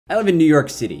I live in New York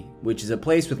City, which is a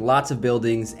place with lots of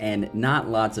buildings and not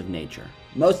lots of nature.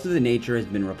 Most of the nature has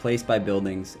been replaced by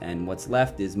buildings, and what's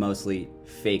left is mostly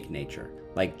fake nature,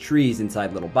 like trees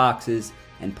inside little boxes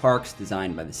and parks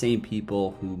designed by the same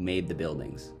people who made the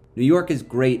buildings. New York is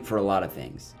great for a lot of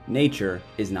things. Nature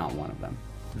is not one of them.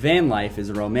 Van life is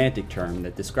a romantic term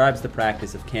that describes the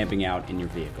practice of camping out in your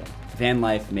vehicle. Van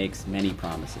life makes many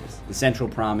promises. The central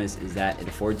promise is that it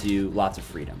affords you lots of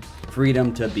freedoms.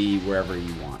 Freedom to be wherever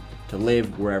you want, to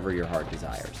live wherever your heart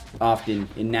desires, often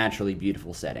in naturally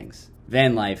beautiful settings.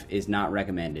 Van life is not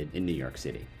recommended in New York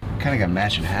City. Kinda got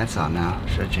matching hats on now.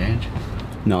 Should I change?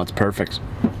 No, it's perfect.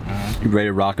 You ready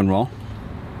to rock and roll?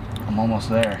 I'm almost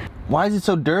there. Why is it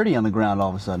so dirty on the ground all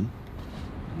of a sudden?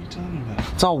 What are you talking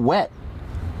about? It's all wet.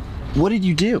 What did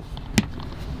you do?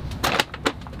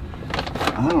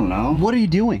 I don't know. What are you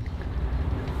doing?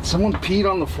 Someone peed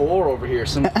on the floor over here.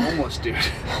 Some homeless dude.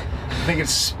 I think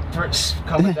it's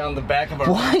coming down the back of our...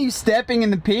 Why are you stepping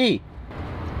in the pee?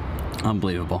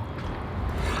 Unbelievable.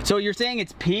 So you're saying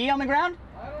it's pee on the ground?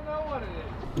 I don't know what it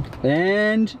is.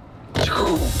 And...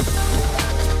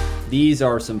 These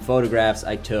are some photographs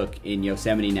I took in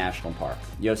Yosemite National Park.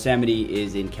 Yosemite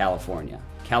is in California.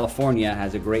 California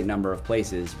has a great number of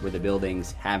places where the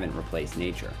buildings haven't replaced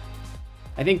nature.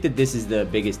 I think that this is the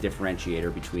biggest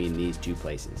differentiator between these two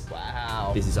places.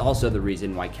 Wow. This is also the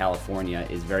reason why California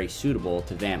is very suitable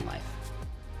to van life.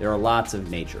 There are lots of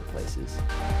nature places.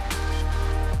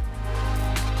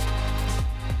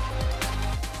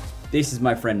 This is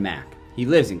my friend Mac. He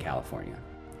lives in California.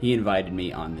 He invited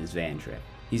me on this van trip.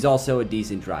 He's also a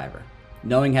decent driver.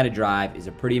 Knowing how to drive is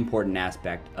a pretty important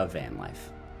aspect of van life.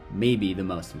 Maybe the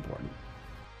most important.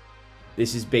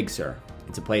 This is Big Sur.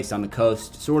 It's a place on the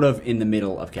coast, sort of in the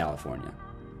middle of California.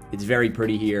 It's very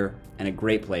pretty here and a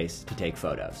great place to take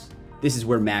photos. This is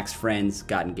where Mac's friends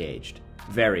got engaged.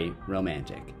 Very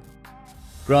romantic.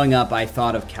 Growing up, I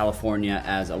thought of California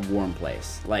as a warm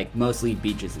place, like mostly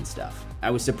beaches and stuff.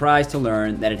 I was surprised to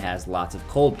learn that it has lots of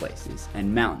cold places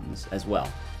and mountains as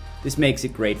well. This makes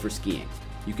it great for skiing.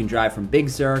 You can drive from Big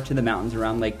Sur to the mountains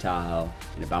around Lake Tahoe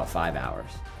in about 5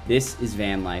 hours. This is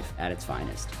van life at its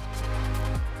finest.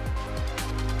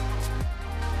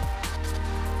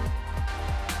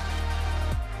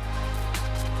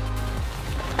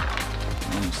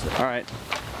 All right,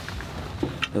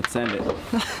 let's send it.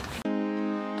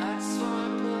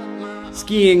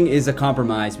 Skiing is a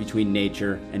compromise between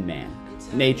nature and man.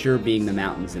 Nature being the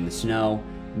mountains and the snow,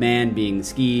 man being the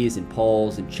skis and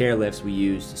poles and chairlifts we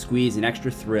use to squeeze an extra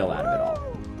thrill out of it all.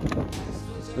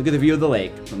 Look at the view of the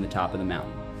lake from the top of the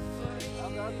mountain.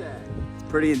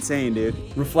 Pretty insane, dude.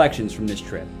 Reflections from this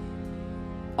trip.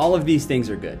 All of these things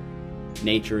are good.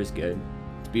 Nature is good,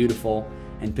 it's beautiful,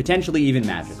 and potentially even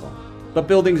magical. But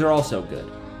buildings are also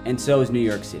good, and so is New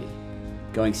York City.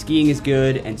 Going skiing is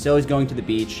good, and so is going to the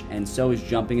beach, and so is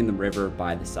jumping in the river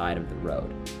by the side of the road.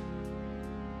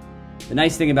 The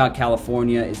nice thing about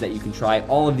California is that you can try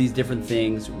all of these different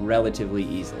things relatively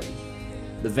easily.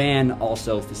 The van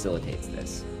also facilitates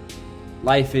this.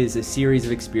 Life is a series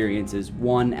of experiences,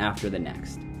 one after the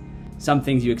next. Some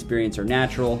things you experience are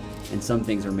natural, and some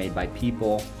things are made by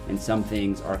people, and some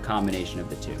things are a combination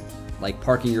of the two, like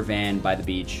parking your van by the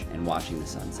beach and watching the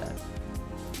sunset.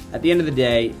 At the end of the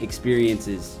day,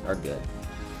 experiences are good.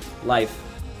 Life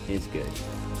is good.